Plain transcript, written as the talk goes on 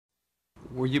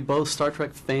Were you both Star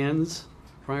Trek fans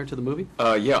prior to the movie?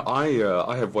 Yeah,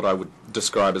 I have what I would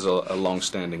describe as a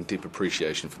long-standing deep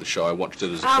appreciation for the show. I watched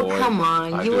it as a boy. Oh, come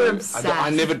on. You were obsessed. I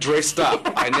never dressed up.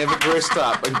 I never dressed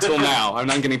up until now. I'm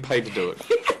not getting paid to do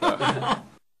it.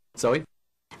 Zoe?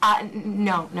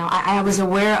 No. I was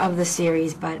aware of the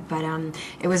series, but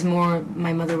it was more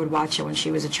my mother would watch it when she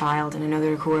was a child, and I know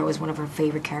that Uhura was one of her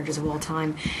favorite characters of all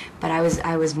time. But I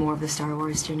was more of the Star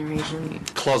Wars generation.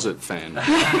 Closet fan.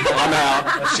 I'm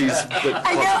out. She's.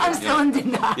 I know. I'm still in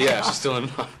denial. Yeah, she's still in.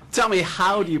 Tell me,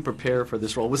 how do you prepare for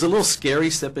this role? Was it a little scary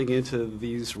stepping into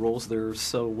these roles that are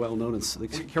so well known and the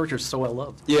characters so well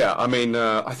loved? Yeah, I mean,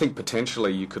 I think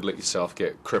potentially you could let yourself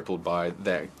get crippled by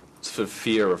that sort of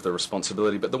fear of the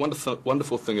responsibility. But the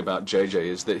wonderful thing about JJ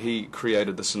is that he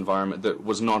created this environment that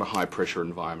was not a high-pressure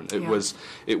environment.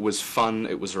 It was fun,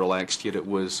 it was relaxed, yet it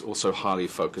was also highly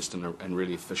focused and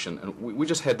really efficient. And we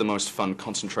just had the most fun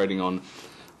concentrating on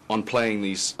playing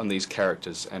these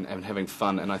characters and having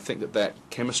fun. And I think that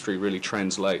chemistry really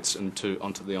translates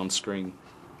onto the on-screen.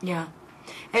 Yeah.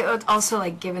 It also,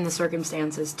 like, given the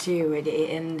circumstances too,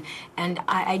 and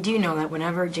I do know that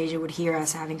whenever JJ would hear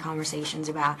us having conversations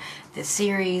about the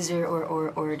series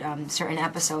or certain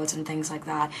episodes and things like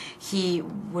that, he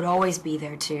would always be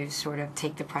there to sort of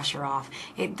take the pressure off.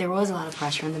 There was a lot of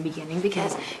pressure in the beginning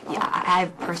because, yeah,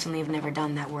 I personally have never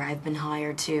done that where I've been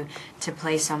hired to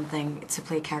play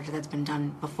a character that's been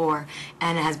done before,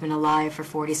 and it has been alive for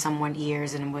 40-somewhat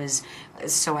years and was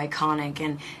so iconic,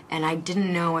 and I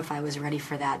didn't know if I was ready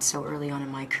for that so early on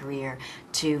in my career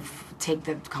to take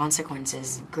the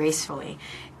consequences gracefully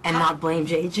and not blame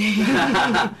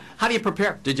JJ. How do you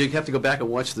prepare? Did you have to go back and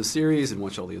watch the series and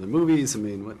watch all the other movies? I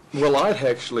mean, what? Well, I'd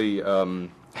actually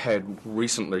had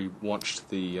recently watched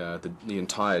the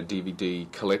entire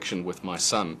DVD collection with my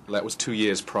son. That was 2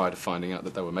 years prior to finding out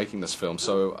that they were making this film.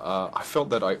 So I felt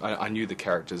that I knew the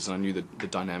characters and I knew the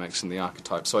dynamics and the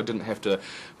archetypes. So I didn't have to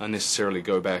necessarily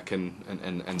go back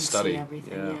and study. See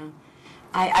everything, yeah.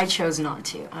 I chose not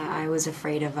to. I was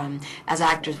afraid of, as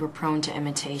actors, we're prone to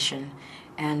imitation,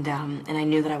 and I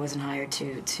knew that I wasn't hired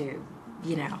to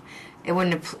you know,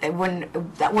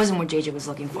 that wasn't what JJ was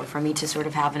looking for me to sort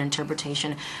of have an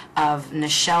interpretation of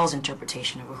Nichelle's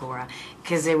interpretation of Uhura,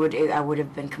 because I would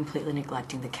have been completely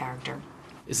neglecting the character.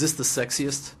 Is this the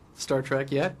sexiest Star Trek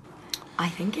yet? I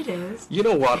think it is. You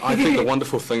know what? I think the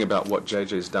wonderful thing about what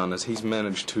JJ's done is he's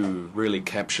managed to really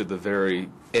capture the very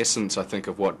essence, I think,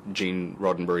 of what Gene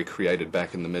Roddenberry created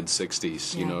back in the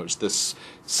mid-'60s. You know, it's this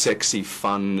sexy,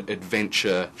 fun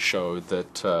adventure show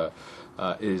that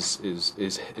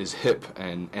is hip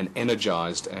and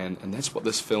energized, and that's what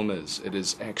this film is. It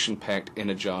is action-packed,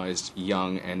 energized,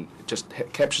 young, and it just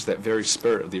captures that very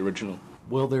spirit of the original.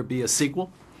 Will there be a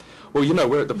sequel? Well, you know,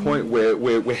 we're at the point where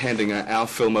we're handing our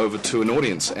film over to an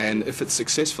audience, and if it's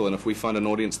successful and if we find an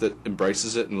audience that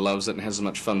embraces it and loves it and has as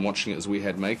much fun watching it as we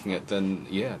had making it, then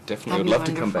yeah, definitely I'd love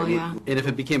to come back. Yeah. And if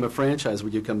it became a franchise,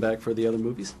 would you come back for the other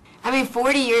movies? I mean,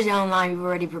 40 years down the line, we've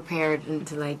already prepared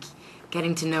into, like,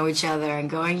 getting to know each other and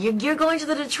going, you're going to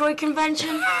the Detroit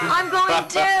convention? I'm going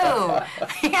too!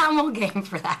 Yeah, I'm all game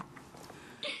for that.